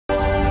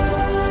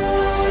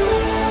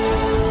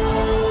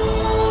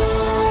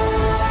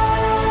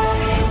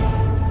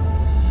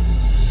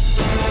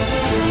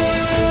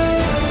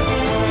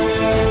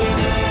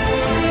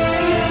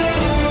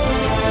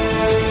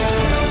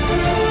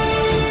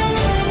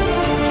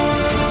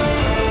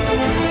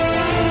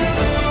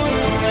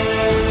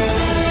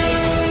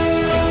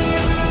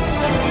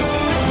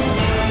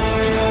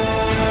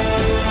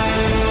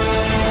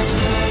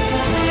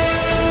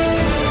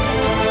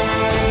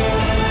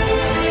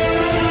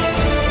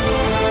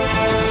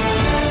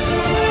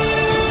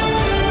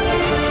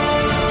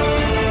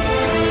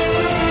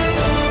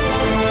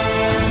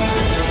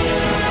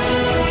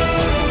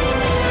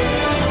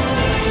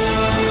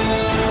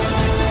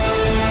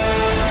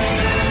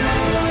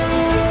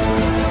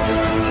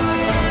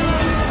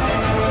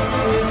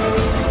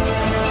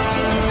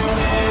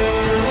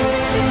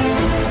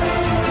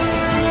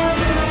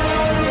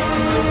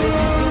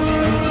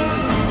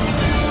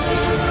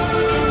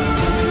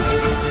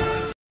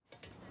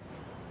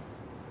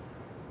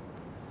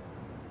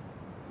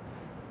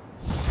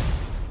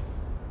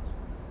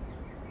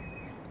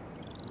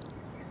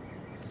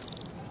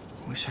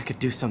Wish I could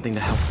do something to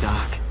help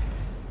Doc.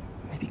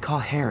 Maybe call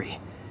Harry.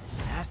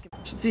 Ask him.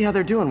 Should see how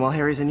they're doing while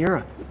Harry's in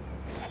Europe.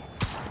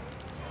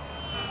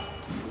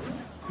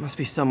 Must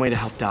be some way to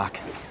help Doc.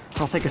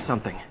 I'll think of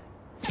something.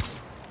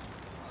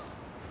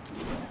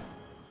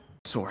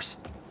 Source.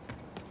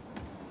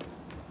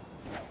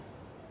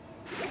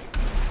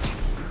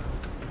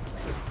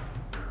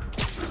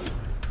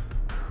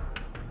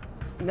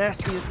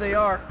 Nasty as they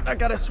are, I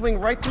gotta swing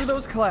right through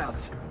those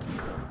clouds.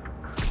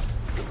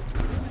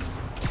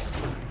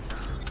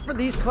 For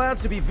these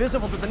clouds to be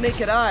visible to the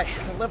naked eye,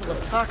 the level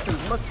of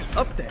toxins must be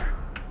up there.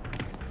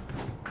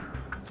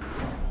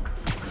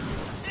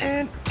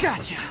 And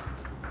gotcha!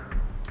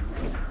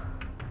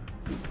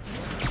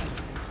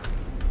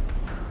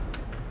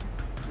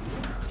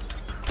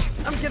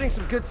 I'm getting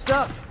some good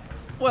stuff.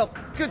 Well,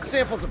 good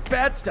samples of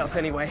bad stuff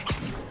anyway.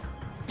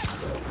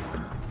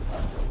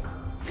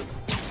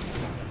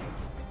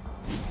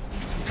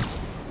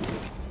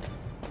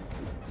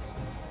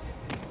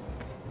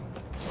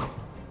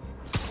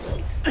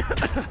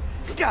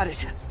 Got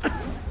it.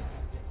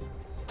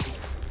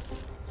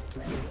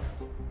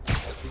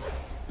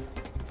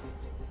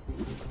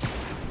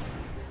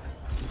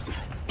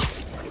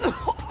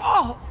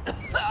 Oh!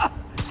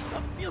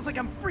 Feels like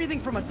I'm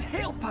breathing from a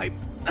tailpipe.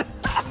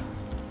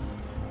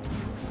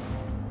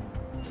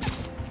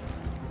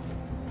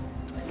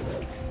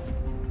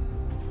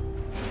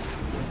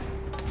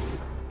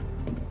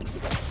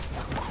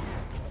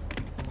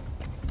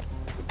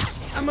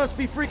 I must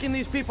be freaking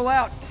these people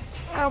out.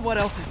 What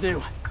else is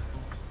new?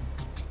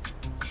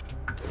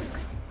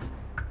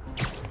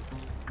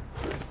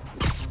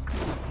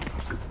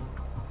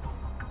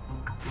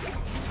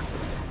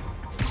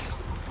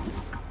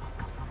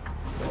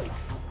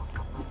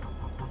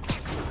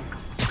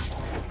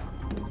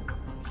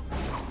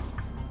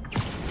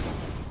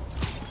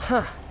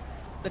 Huh.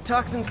 The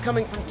toxin's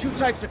coming from 2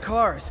 types of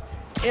cars,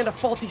 and a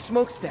faulty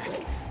smokestack.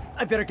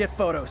 I better get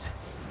photos.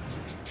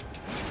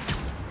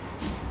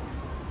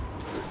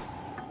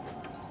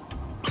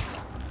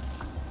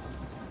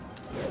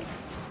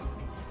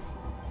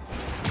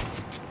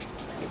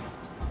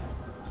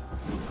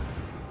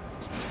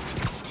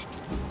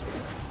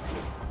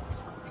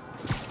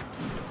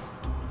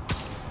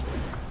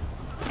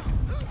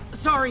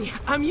 Sorry,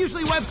 I'm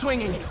usually web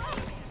swinging.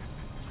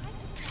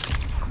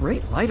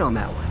 Great light on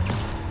that one.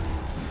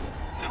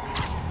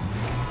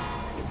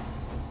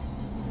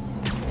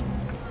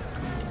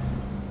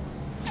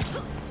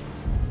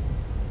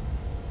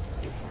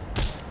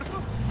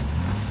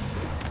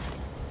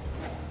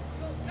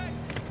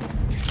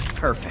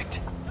 Perfect.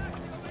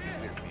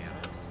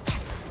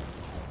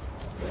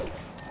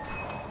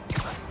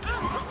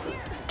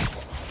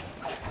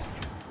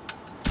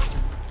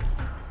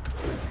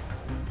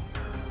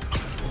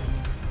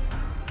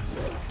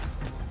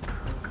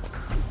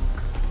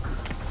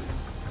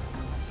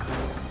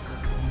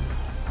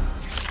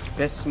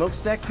 Best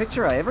smokestack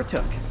picture I ever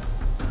took.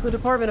 The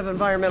Department of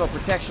Environmental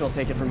Protection will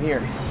take it from here.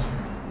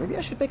 Maybe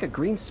I should make a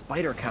green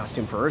spider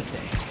costume for Earth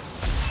Day.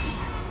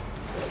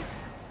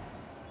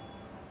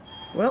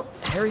 Well,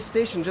 Harry's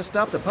station just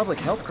stopped a public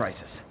health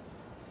crisis.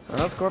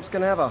 Oscorp's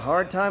gonna have a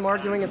hard time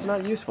arguing it's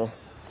not useful.